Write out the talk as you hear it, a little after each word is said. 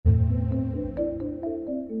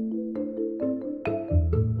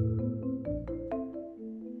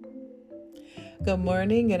Good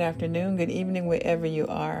morning, good afternoon, good evening, wherever you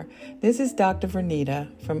are. This is Dr. Vernita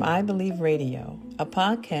from I Believe Radio, a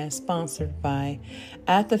podcast sponsored by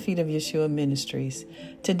At the Feet of Yeshua Ministries.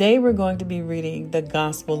 Today we're going to be reading the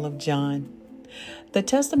Gospel of John. The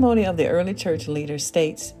testimony of the early church leaders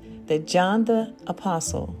states that John the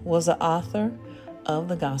Apostle was the author of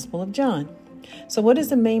the Gospel of John. So what is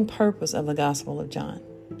the main purpose of the Gospel of John?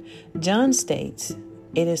 John states,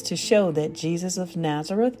 it is to show that Jesus of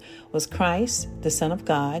Nazareth was Christ, the Son of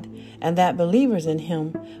God, and that believers in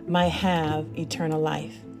him might have eternal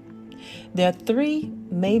life. There are three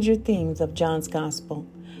major themes of John's Gospel.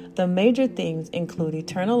 The major themes include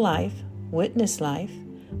eternal life, witness life,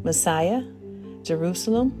 Messiah,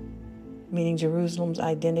 Jerusalem, meaning Jerusalem's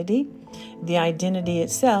identity, the identity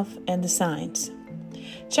itself, and the signs.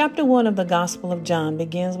 Chapter 1 of the Gospel of John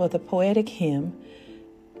begins with a poetic hymn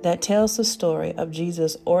that tells the story of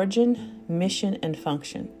Jesus' origin, mission, and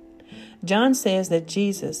function. John says that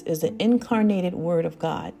Jesus is the incarnated Word of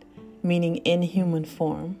God, meaning in human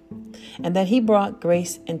form, and that he brought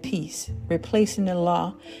grace and peace, replacing the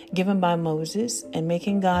law given by Moses and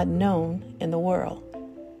making God known in the world.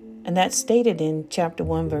 And that's stated in chapter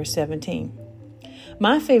 1, verse 17.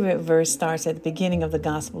 My favorite verse starts at the beginning of the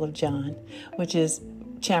Gospel of John, which is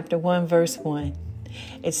chapter 1, verse 1.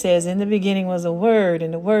 It says, in the beginning was a Word,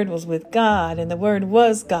 and the Word was with God, and the Word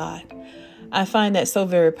was God. I find that so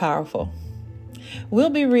very powerful. We'll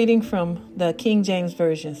be reading from the King James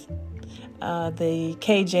Version, the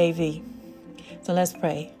KJV. So let's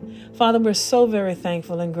pray. Father, we're so very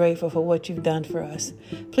thankful and grateful for what you've done for us.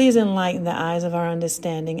 Please enlighten the eyes of our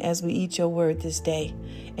understanding as we eat your word this day.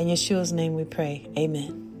 In Yeshua's name we pray.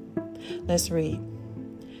 Amen. Let's read.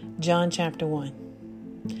 John chapter 1.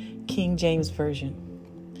 King James Version.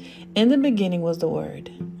 In the beginning was the Word,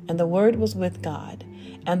 and the Word was with God,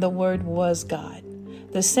 and the Word was God.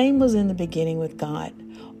 The same was in the beginning with God.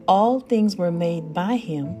 All things were made by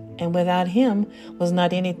him, and without him was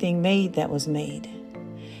not anything made that was made.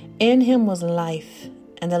 In him was life,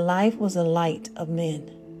 and the life was the light of men.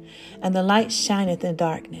 And the light shineth in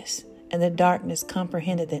darkness, and the darkness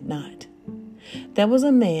comprehended it not. There was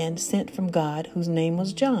a man sent from God, whose name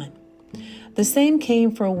was John. The same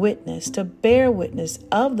came for a witness, to bear witness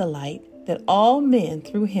of the light, that all men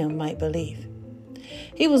through him might believe.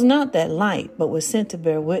 He was not that light, but was sent to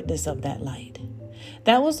bear witness of that light.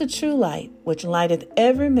 That was the true light, which lighteth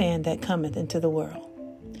every man that cometh into the world.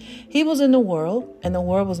 He was in the world, and the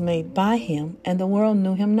world was made by him, and the world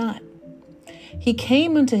knew him not. He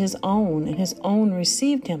came unto his own, and his own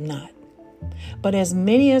received him not. But as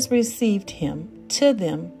many as received him, to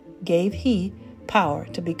them gave he power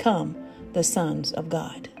to become the sons of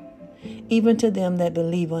God, even to them that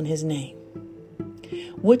believe on his name,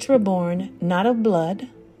 which were born not of blood,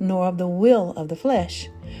 nor of the will of the flesh,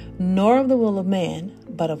 nor of the will of man,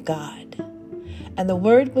 but of God. And the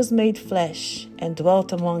Word was made flesh and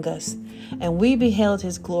dwelt among us, and we beheld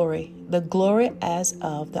his glory, the glory as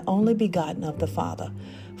of the only begotten of the Father,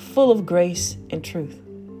 full of grace and truth.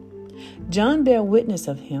 John bare witness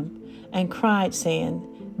of him, and cried,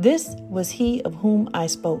 saying, This was he of whom I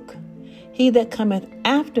spoke. He that cometh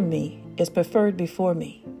after me is preferred before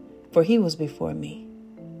me, for he was before me.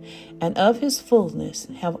 And of his fullness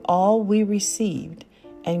have all we received,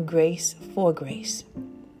 and grace for grace.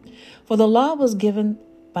 For the law was given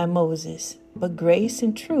by Moses, but grace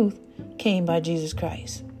and truth came by Jesus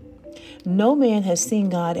Christ. No man has seen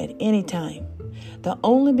God at any time. The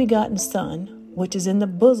only begotten Son, which is in the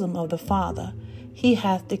bosom of the Father, he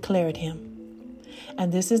hath declared him.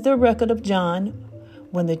 And this is the record of John,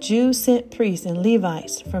 when the Jews sent priests and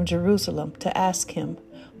Levites from Jerusalem to ask him,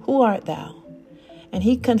 Who art thou? And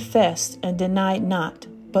he confessed and denied not,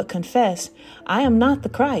 but confessed, I am not the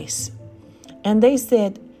Christ. And they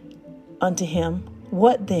said unto him,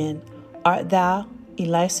 What then? Art thou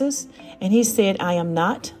Elias? And he said, I am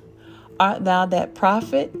not. Art thou that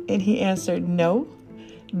prophet? And he answered, No.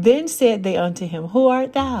 Then said they unto him, Who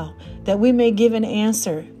art thou? That we may give an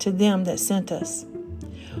answer to them that sent us.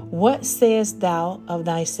 What sayest thou of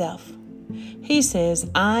thyself? He says,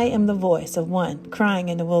 I am the voice of one crying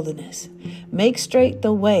in the wilderness, Make straight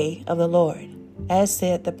the way of the Lord, as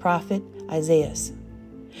said the prophet Isaiah.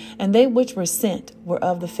 And they which were sent were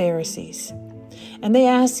of the Pharisees. And they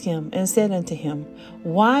asked him and said unto him,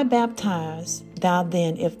 Why baptize thou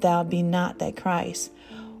then, if thou be not that Christ,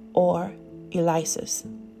 or Elias,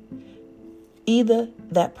 either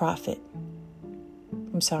that prophet?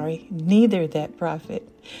 Neither that prophet.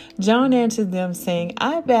 John answered them, saying,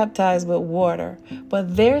 I baptize with water,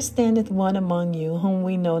 but there standeth one among you whom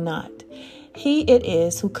we know not. He it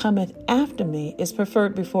is who cometh after me is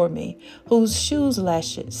preferred before me, whose shoes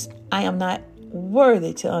lashes I am not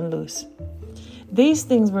worthy to unloose. These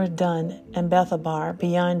things were done in Bethabara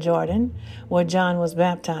beyond Jordan, where John was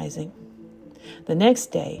baptizing. The next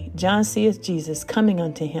day John seeth Jesus coming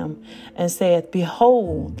unto him, and saith,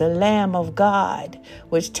 Behold, the Lamb of God,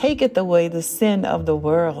 which taketh away the sin of the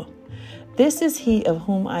world. This is he of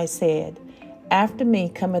whom I said, After me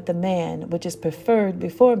cometh a man which is preferred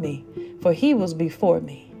before me, for he was before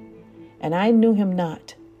me. And I knew him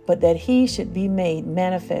not, but that he should be made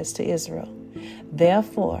manifest to Israel.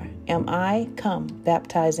 Therefore am I come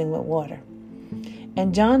baptizing with water.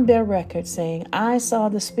 And John bare record, saying, I saw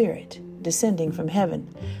the Spirit descending from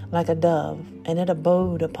heaven like a dove, and it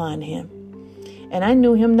abode upon him. And I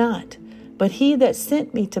knew him not, but he that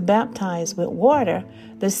sent me to baptize with water,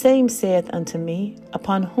 the same saith unto me,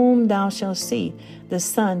 Upon whom thou shalt see the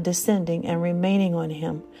Son descending and remaining on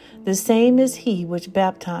him, the same is he which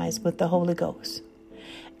baptized with the Holy Ghost.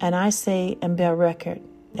 And I say and bear record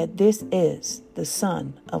that this is the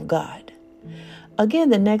Son of God. Again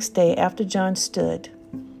the next day after John stood,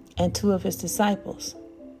 and two of his disciples,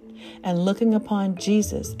 and looking upon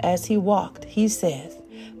Jesus as he walked, he saith,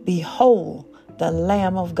 Behold the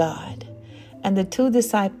Lamb of God. And the two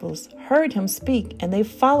disciples heard him speak, and they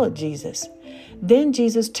followed Jesus. Then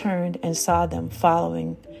Jesus turned and saw them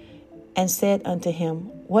following, and said unto him,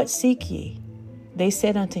 What seek ye? They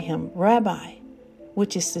said unto him, Rabbi,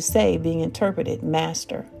 which is to say, being interpreted,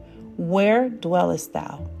 Master, where dwellest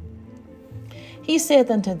thou? He saith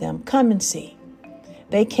unto them, Come and see.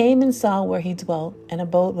 They came and saw where he dwelt, and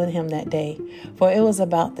abode with him that day, for it was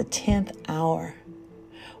about the 10th hour.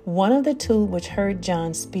 One of the two which heard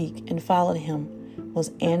John speak and followed him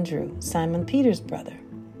was Andrew, Simon Peter's brother.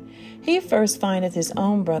 He first findeth his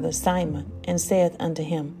own brother Simon, and saith unto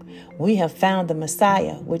him, We have found the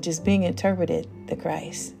Messiah, which is being interpreted, the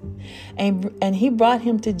Christ. And he brought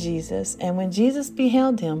him to Jesus, and when Jesus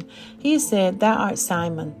beheld him, he said, Thou art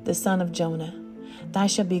Simon, the son of Jonah. Thou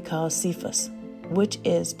shalt be called Cephas, which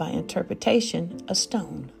is by interpretation a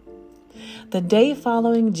stone. The day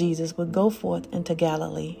following Jesus would go forth into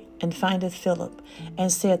Galilee, and findeth Philip,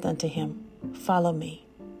 and saith unto him, Follow me.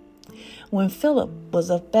 When Philip was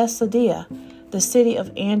of Bethsaida, the city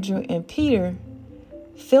of Andrew and Peter,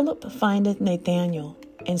 Philip findeth Nathanael,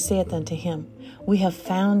 and saith unto him, We have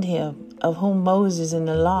found him, of whom Moses in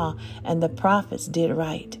the law and the prophets did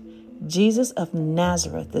write, Jesus of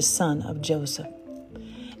Nazareth, the son of Joseph.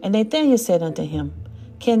 And Nathanael said unto him,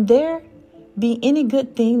 Can there be any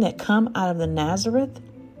good thing that come out of the Nazareth?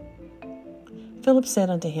 Philip said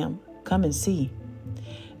unto him, Come and see.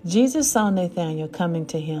 Jesus saw Nathanael coming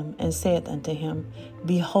to him, and saith unto him,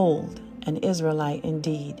 Behold, an Israelite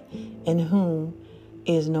indeed, in whom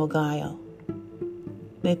is no guile.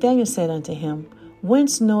 Nathanael said unto him,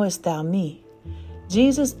 Whence knowest thou me?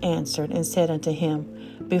 Jesus answered and said unto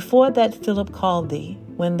him, Before that Philip called thee,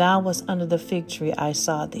 when thou wast under the fig tree, I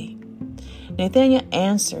saw thee. Nathanael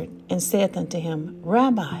answered and saith unto him,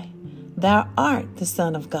 Rabbi, thou art the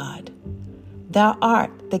Son of God. Thou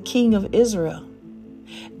art the King of Israel.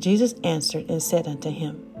 Jesus answered and said unto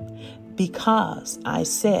him, Because I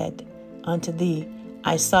said unto thee,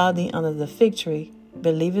 I saw thee under the fig tree,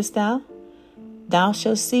 believest thou? Thou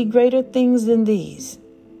shalt see greater things than these.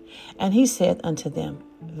 And he said unto them,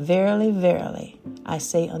 Verily, verily, I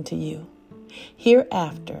say unto you,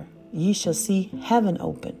 hereafter ye shall see heaven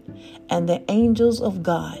open, and the angels of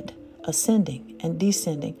God ascending and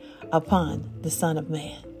descending upon the Son of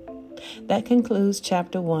Man. That concludes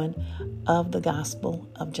chapter 1 of the Gospel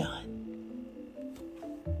of John.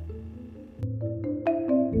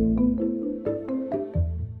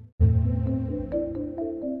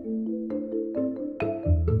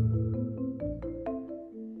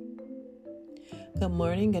 Good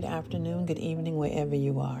morning, good afternoon, good evening, wherever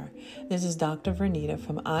you are. This is Dr. Vernita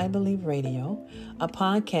from I Believe Radio, a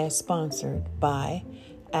podcast sponsored by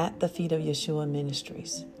At the Feet of Yeshua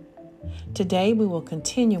Ministries. Today we will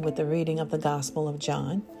continue with the reading of the Gospel of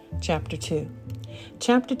John, chapter 2.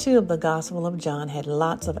 Chapter 2 of the Gospel of John had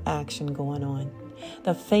lots of action going on.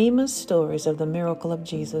 The famous stories of the miracle of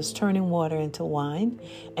Jesus turning water into wine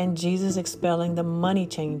and Jesus expelling the money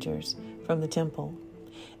changers from the temple.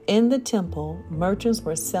 In the temple, merchants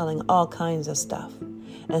were selling all kinds of stuff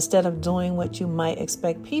instead of doing what you might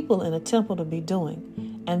expect people in a temple to be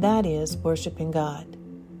doing, and that is worshiping God.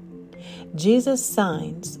 Jesus'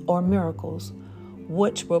 signs or miracles,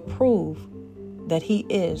 which will prove that he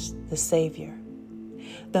is the Savior.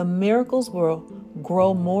 The miracles will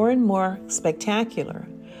grow more and more spectacular,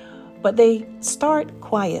 but they start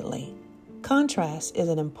quietly. Contrast is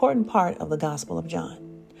an important part of the Gospel of John.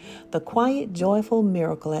 The quiet, joyful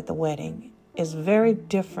miracle at the wedding is very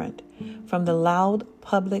different from the loud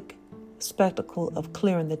public spectacle of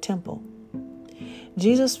clearing the temple.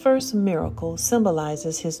 Jesus' first miracle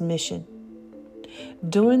symbolizes his mission.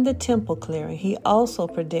 During the temple clearing, he also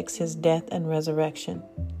predicts his death and resurrection.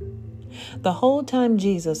 The whole time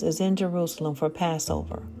Jesus is in Jerusalem for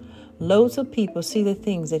Passover, loads of people see the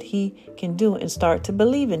things that he can do and start to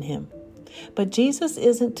believe in him. But Jesus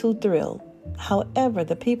isn't too thrilled. However,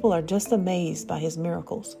 the people are just amazed by his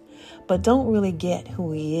miracles, but don't really get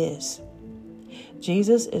who he is.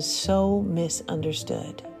 Jesus is so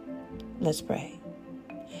misunderstood. Let's pray.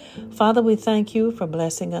 Father, we thank you for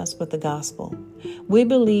blessing us with the gospel. We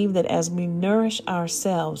believe that as we nourish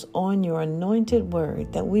ourselves on your anointed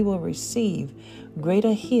word, that we will receive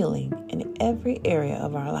greater healing in every area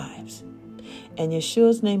of our lives. In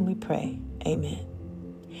Yeshua's name we pray. Amen.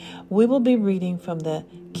 We will be reading from the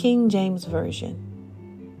King James Version.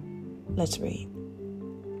 Let's read.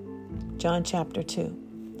 John chapter 2.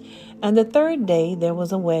 And the third day there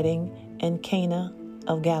was a wedding in Cana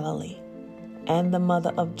of Galilee, and the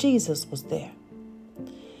mother of Jesus was there.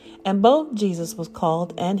 And both Jesus was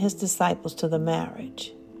called and his disciples to the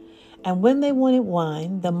marriage. And when they wanted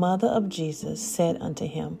wine, the mother of Jesus said unto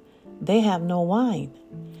him, They have no wine.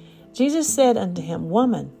 Jesus said unto him,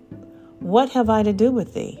 Woman, what have I to do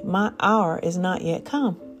with thee? My hour is not yet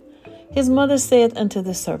come. His mother said unto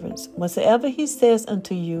the servants, Whatsoever he says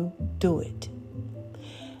unto you, do it.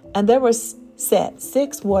 And there were set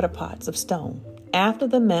 6 water pots of stone, after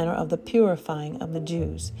the manner of the purifying of the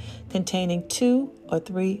Jews, containing 2 or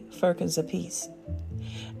 3 firkins apiece.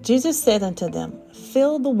 Jesus said unto them,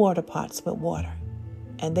 Fill the water pots with water.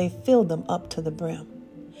 And they filled them up to the brim.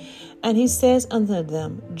 And he says unto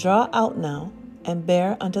them, Draw out now, and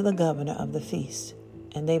bear unto the governor of the feast.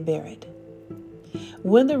 And they bare it.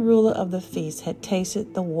 When the ruler of the feast had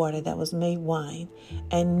tasted the water that was made wine,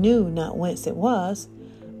 and knew not whence it was,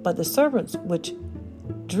 but the servants which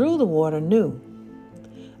drew the water knew,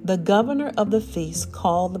 the governor of the feast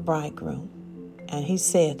called the bridegroom, and he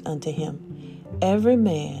said unto him, Every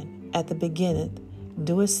man at the beginning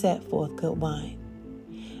doeth set forth good wine.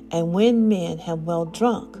 And when men have well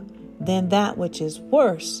drunk, then that which is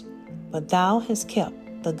worse, but thou hast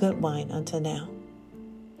kept the good wine unto now.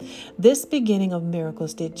 This beginning of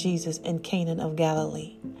miracles did Jesus in Cana of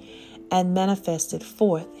Galilee, and manifested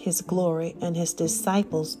forth his glory, and his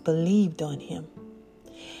disciples believed on him.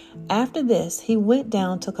 After this, he went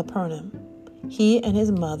down to Capernaum, he and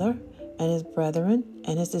his mother, and his brethren,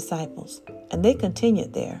 and his disciples, and they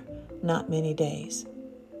continued there not many days.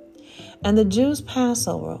 And the Jews'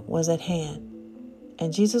 Passover was at hand,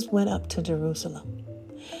 and Jesus went up to Jerusalem,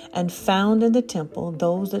 and found in the temple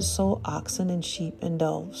those that sold oxen and sheep and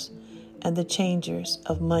doves, and the changers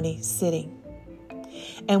of money sitting.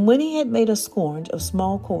 And when he had made a scourge of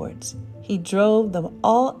small cords, he drove them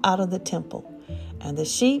all out of the temple, and the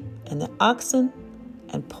sheep and the oxen,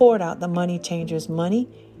 and poured out the money changers' money,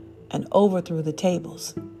 and overthrew the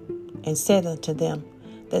tables, and said unto them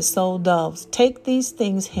that sold doves, Take these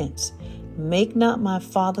things hence, make not my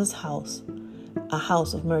Father's house a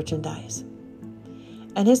house of merchandise.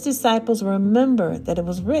 And his disciples remembered that it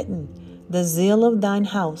was written, The zeal of thine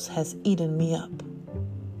house has eaten me up.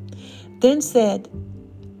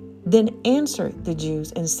 Then answered the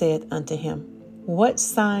Jews and said unto him, What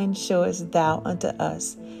sign showest thou unto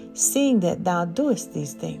us, seeing that thou doest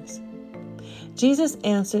these things? Jesus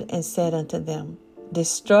answered and said unto them,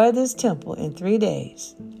 Destroy this temple in 3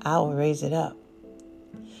 days, I will raise it up.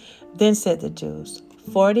 Then said the Jews,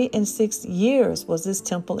 46 years was this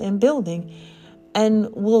temple in building, and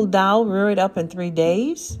wilt thou rear it up in 3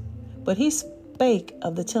 days? But he spake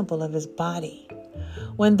of the temple of his body.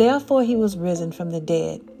 When therefore he was risen from the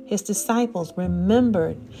dead, his disciples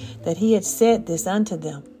remembered that he had said this unto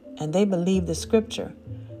them, and they believed the scripture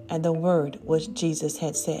and the word which Jesus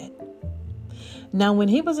had said. Now when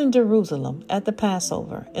he was in Jerusalem at the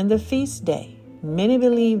Passover, in the feast day, many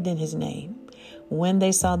believed in his name, when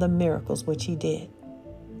they saw the miracles which he did.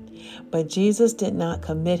 But Jesus did not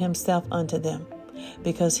commit himself unto them,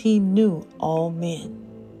 because he knew all men,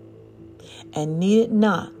 and needed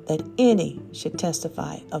not that any should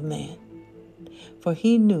testify of man, for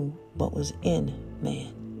he knew what was in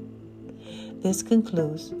man. This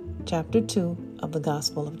concludes chapter 2 of the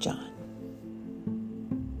Gospel of John.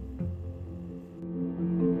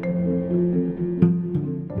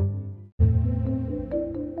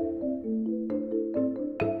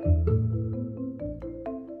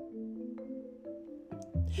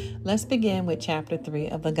 Let's begin with chapter 3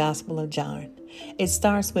 of the Gospel of John. It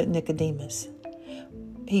starts with Nicodemus.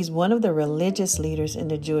 He's one of the religious leaders in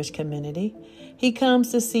the Jewish community. He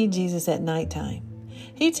comes to see Jesus at nighttime.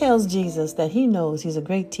 He tells Jesus that he knows he's a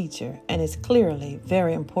great teacher and is clearly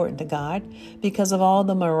very important to God because of all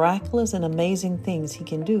the miraculous and amazing things he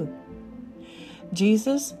can do.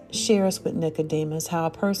 Jesus shares with Nicodemus how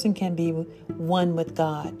a person can be one with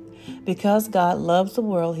God. Because God loves the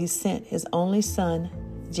world, he sent his only son,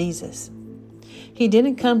 Jesus. He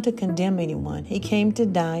didn't come to condemn anyone. He came to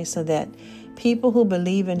die so that people who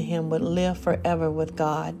believe in him would live forever with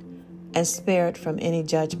God and spared from any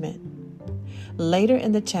judgment. Later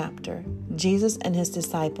in the chapter, Jesus and his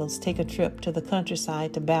disciples take a trip to the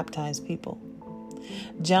countryside to baptize people.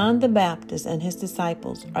 John the Baptist and his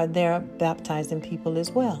disciples are there baptizing people as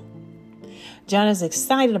well. John is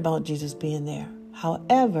excited about Jesus being there.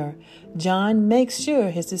 However, John makes sure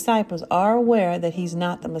his disciples are aware that he's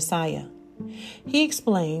not the Messiah. He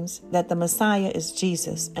explains that the Messiah is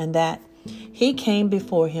Jesus and that he came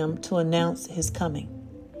before him to announce his coming.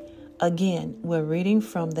 Again, we're reading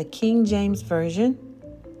from the King James Version,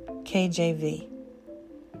 KJV.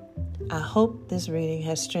 I hope this reading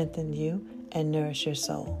has strengthened you and nourished your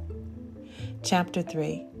soul. Chapter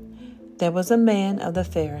 3. There was a man of the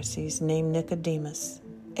Pharisees named Nicodemus,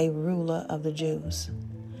 a ruler of the Jews.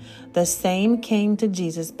 The same came to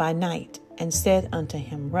Jesus by night and said unto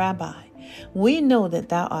him, Rabbi, we know that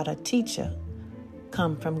thou art a teacher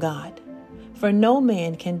come from God. For no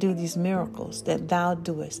man can do these miracles that thou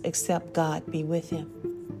doest, except God be with him.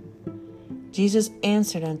 Jesus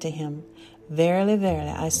answered unto him, Verily,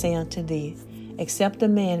 verily, I say unto thee, except a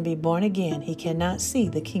man be born again, he cannot see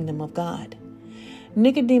the kingdom of God.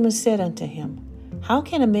 Nicodemus said unto him, How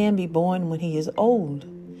can a man be born when he is old?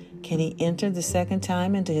 Can he enter the second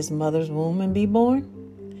time into his mother's womb and be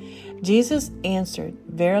born? Jesus answered,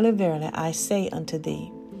 Verily, verily, I say unto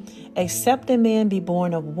thee, except a man be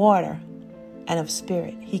born of water and of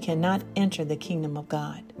spirit, he cannot enter the kingdom of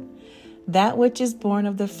God. That which is born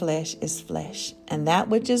of the flesh is flesh, and that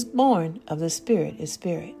which is born of the spirit is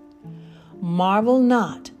spirit. Marvel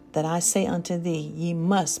not that I say unto thee, ye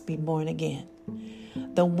must be born again.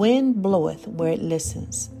 The wind bloweth where it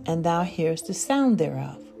listens, and thou hearest the sound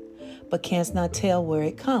thereof, but canst not tell where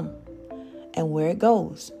it come and where it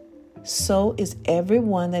goes. So is every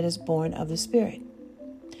one that is born of the Spirit.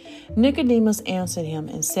 Nicodemus answered him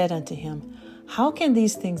and said unto him, How can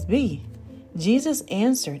these things be? Jesus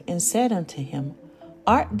answered and said unto him,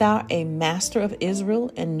 Art thou a master of Israel,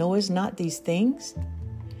 and knowest not these things?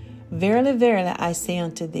 Verily, verily, I say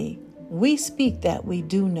unto thee, we speak that we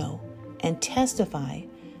do know, and testify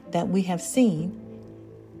that we have seen,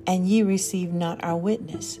 and ye receive not our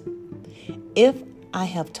witness. If I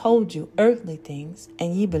have told you earthly things,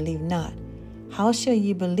 and ye believe not, how shall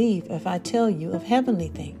ye believe if I tell you of heavenly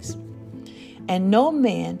things? And no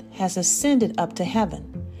man has ascended up to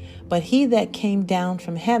heaven, but he that came down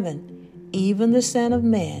from heaven, even the Son of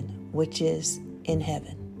Man, which is in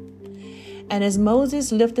heaven. And as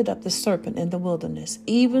Moses lifted up the serpent in the wilderness,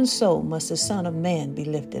 even so must the Son of Man be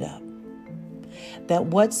lifted up,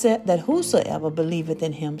 that whosoever believeth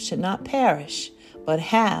in him should not perish, but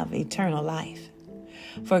have eternal life.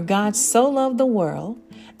 For God so loved the world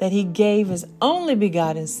that he gave his only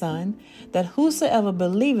begotten Son, that whosoever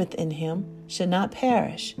believeth in him should not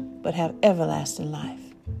perish, but have everlasting life.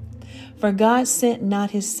 For God sent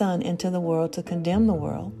not his Son into the world to condemn the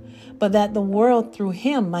world, but that the world through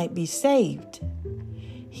him might be saved.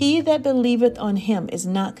 He that believeth on him is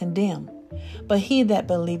not condemned, but he that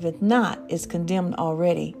believeth not is condemned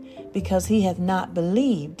already, because he hath not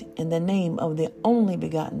believed in the name of the only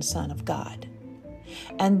begotten Son of God.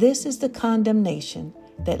 And this is the condemnation,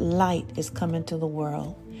 that light is come into the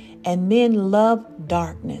world, and men love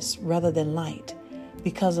darkness rather than light,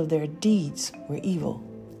 because of their deeds were evil.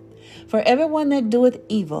 For everyone that doeth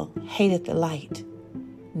evil hateth the light,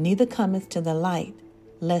 neither cometh to the light,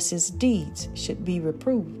 lest his deeds should be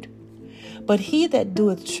reproved. But he that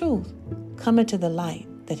doeth truth cometh to the light,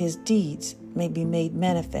 that his deeds may be made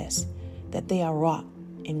manifest, that they are wrought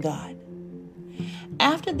in God.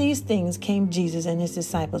 After these things came Jesus and his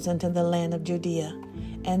disciples into the land of Judea,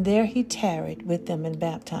 and there he tarried with them and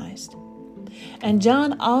baptized. And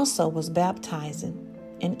John also was baptizing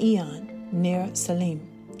in Aenon near Salim,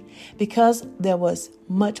 because there was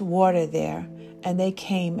much water there, and they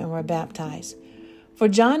came and were baptized. For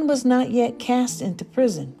John was not yet cast into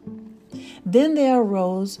prison. Then there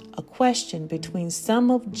arose a question between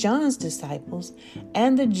some of John's disciples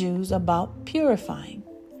and the Jews about purifying.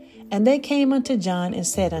 And they came unto John and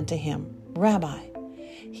said unto him, Rabbi,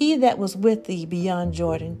 he that was with thee beyond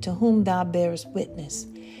Jordan, to whom thou bearest witness,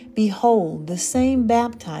 behold, the same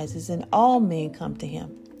baptizes, and all men come to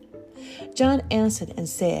him. John answered and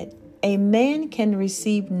said, A man can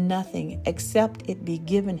receive nothing except it be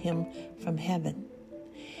given him from heaven.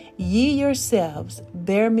 Ye yourselves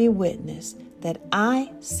bear me witness that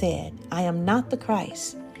I said, I am not the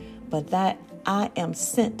Christ, but that I am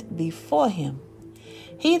sent before him.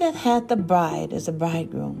 He that hath the bride is the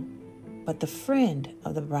bridegroom, but the friend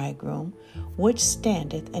of the bridegroom, which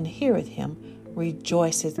standeth and heareth him,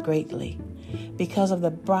 rejoiceth greatly, because of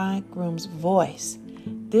the bridegroom's voice.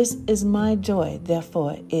 This is my joy,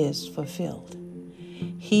 therefore is fulfilled.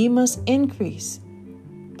 He must increase,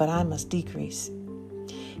 but I must decrease.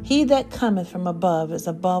 He that cometh from above is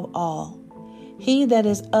above all. He that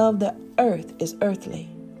is of the earth is earthly,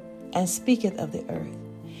 and speaketh of the earth.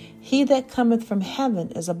 He that cometh from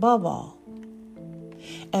heaven is above all.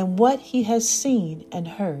 And what he has seen and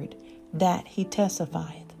heard, that he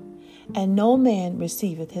testifieth, and no man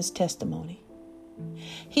receiveth his testimony.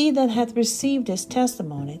 He that hath received his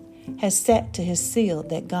testimony has set to his seal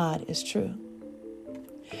that God is true.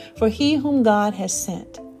 For he whom God has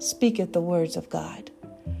sent speaketh the words of God.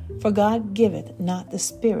 For God giveth not the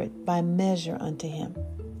Spirit by measure unto him.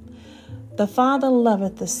 The Father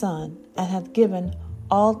loveth the Son, and hath given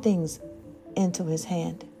all things into his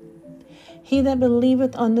hand. He that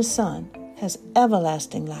believeth on the Son has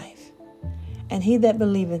everlasting life, and he that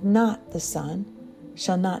believeth not the Son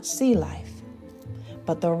shall not see life,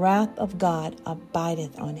 but the wrath of God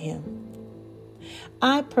abideth on him.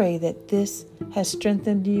 I pray that this has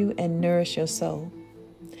strengthened you and nourished your soul.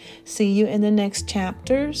 See you in the next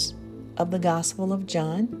chapters of the Gospel of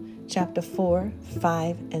John, chapter 4,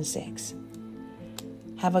 5, and 6.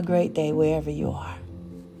 Have a great day wherever you are.